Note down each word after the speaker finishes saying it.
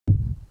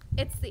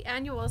It's the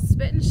annual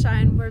Spit and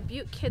Shine where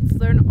Butte kids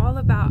learn all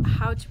about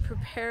how to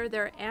prepare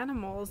their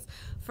animals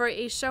for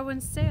a show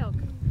and sale.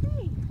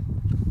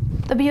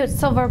 The Butte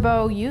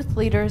Silverbow Youth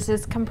Leaders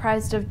is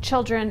comprised of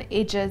children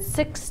ages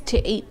 6 to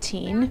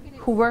 18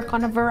 who work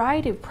on a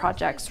variety of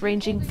projects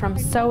ranging from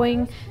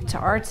sewing to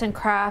arts and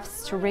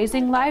crafts to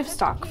raising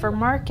livestock for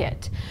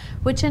market,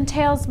 which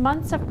entails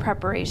months of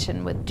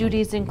preparation with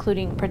duties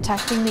including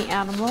protecting the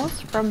animals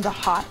from the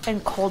hot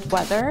and cold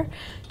weather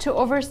to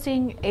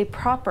overseeing a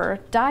proper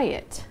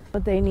diet.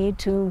 But they need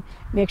to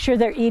make sure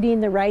they're eating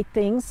the right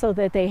things so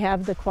that they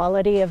have the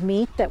quality of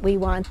meat that we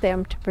want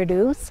them to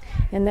produce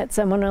and that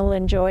someone will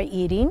enjoy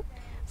eating.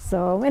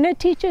 And it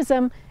teaches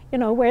them,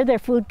 where their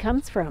food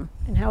comes from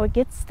and how it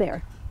gets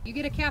there. You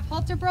get a calf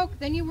halter broke,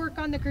 then you work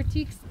on the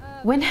critiques.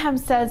 Wyndham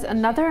says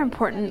another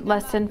important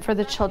lesson for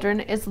the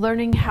children is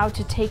learning how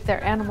to take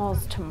their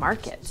animals to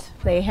market.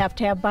 They have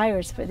to have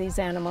buyers for these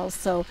animals,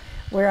 so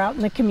we're out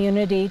in the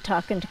community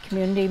talking to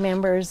community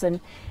members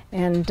and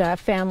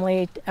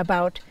family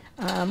about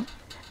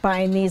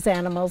buying these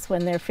animals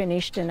when they're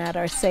finished and at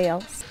our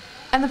sales.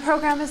 And the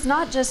program is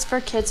not just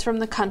for kids from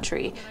the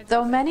country,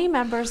 though many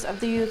members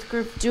of the youth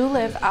group do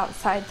live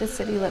outside the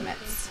city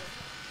limits.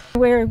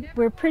 We're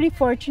pretty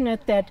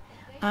fortunate that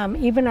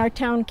even our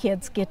town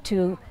kids get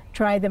to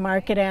try the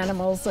market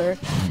animals or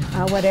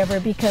whatever,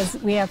 because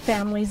we have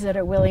families that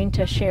are willing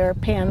to share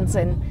pens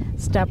and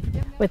stuff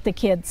with the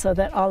kids so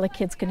that all the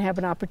kids can have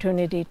an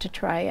opportunity to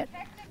try it.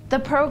 The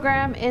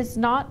program is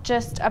not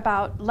just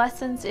about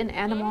lessons in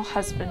animal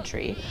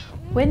husbandry.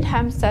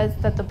 Wyndham says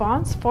that the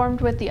bonds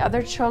formed with the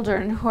other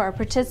children who are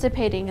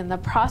participating in the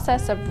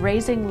process of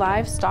raising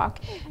livestock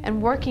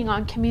and working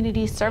on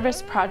community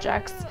service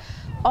projects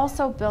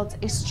also builds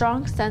a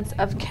strong sense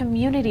of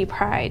community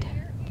pride.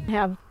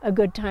 Have a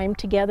good time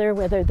together,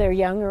 whether they're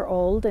young or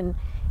old,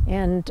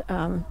 and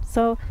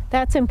so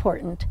that's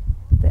important,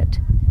 that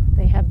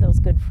they have those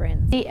good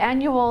friends. The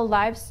annual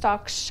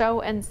livestock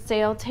show and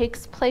sale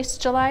takes place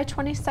July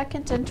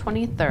 22nd and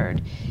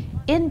 23rd.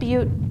 In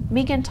Butte,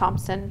 Megan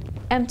Thompson,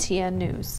 MTN News.